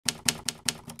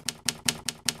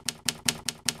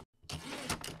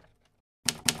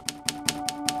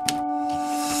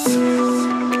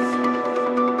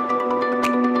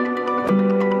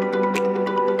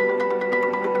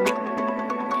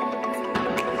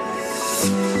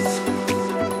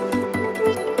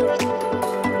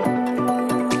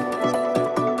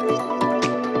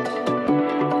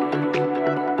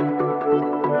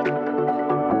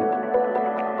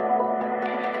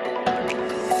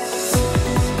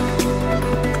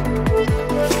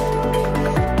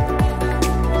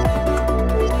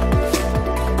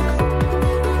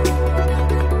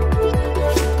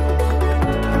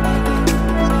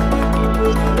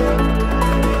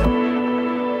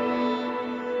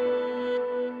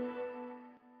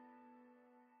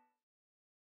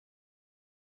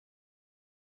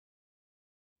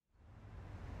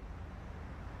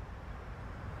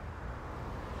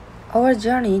Our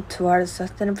journey towards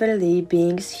sustainability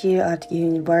begins here at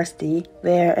university,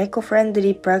 where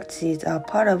eco-friendly practices are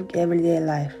part of everyday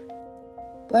life.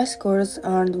 Bicycles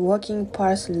and walking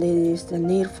paths reduce the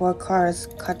need for cars,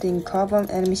 cutting carbon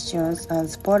emissions and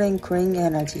supporting clean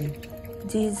energy.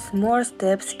 These small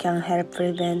steps can help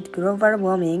prevent global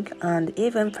warming and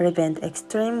even prevent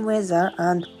extreme weather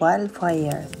and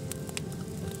wildfires.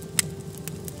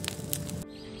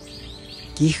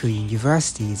 GU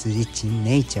University is rich in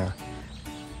nature.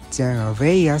 There are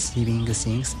various living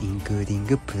things including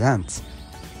plants.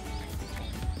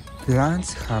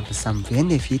 Plants have some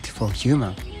benefit for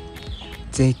humans.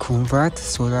 They convert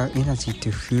solar energy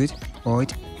to food, oil,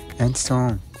 and so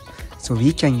on, so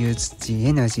we can use the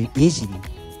energy easily.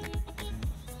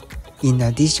 In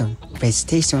addition,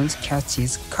 vegetation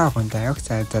catches carbon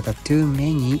dioxide that are too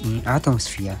many in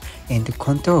atmosphere and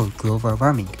control global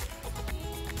warming.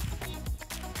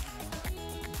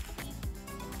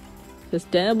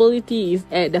 Sustainability is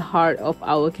at the heart of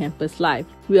our campus life.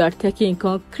 We are taking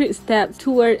concrete steps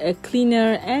toward a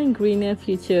cleaner and greener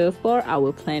future for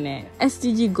our planet.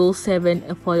 SDG Goal 7,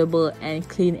 Affordable and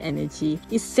Clean Energy,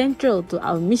 is central to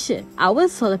our mission. Our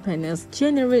solar panels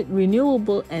generate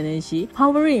renewable energy,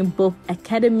 powering both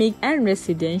academic and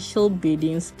residential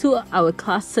buildings to our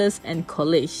classes and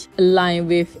college. Aligned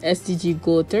with SDG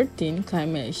Goal 13,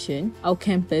 Climate Action, our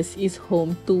campus is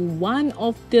home to one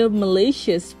of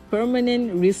Malaysia's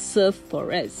permanent reserve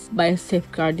forests. By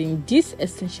safeguarding this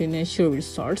essential natural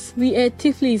resource, we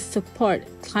actively support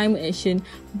climate action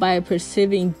by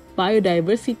preserving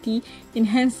biodiversity,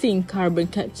 enhancing carbon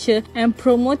capture, and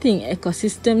promoting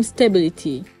ecosystem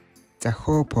stability. The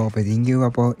hope of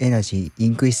renewable energy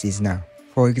increases now.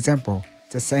 For example,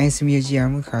 the Science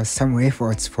Museum has some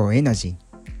efforts for energy.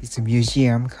 This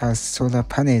museum has solar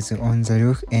panels on the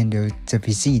roof and the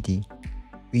vicinity,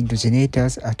 wind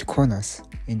generators at corners,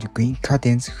 and green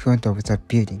curtains front of the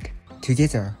building.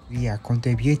 Together, we are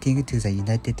contributing to the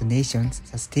United Nations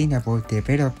Sustainable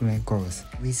Development Goals,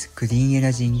 with clean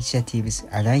energy initiatives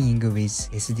aligning with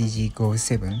SDG Goal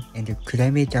 7 and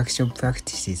climate action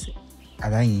practices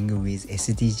aligning with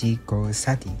SDG Goal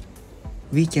 30.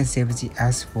 We can save the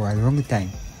Earth for a long time.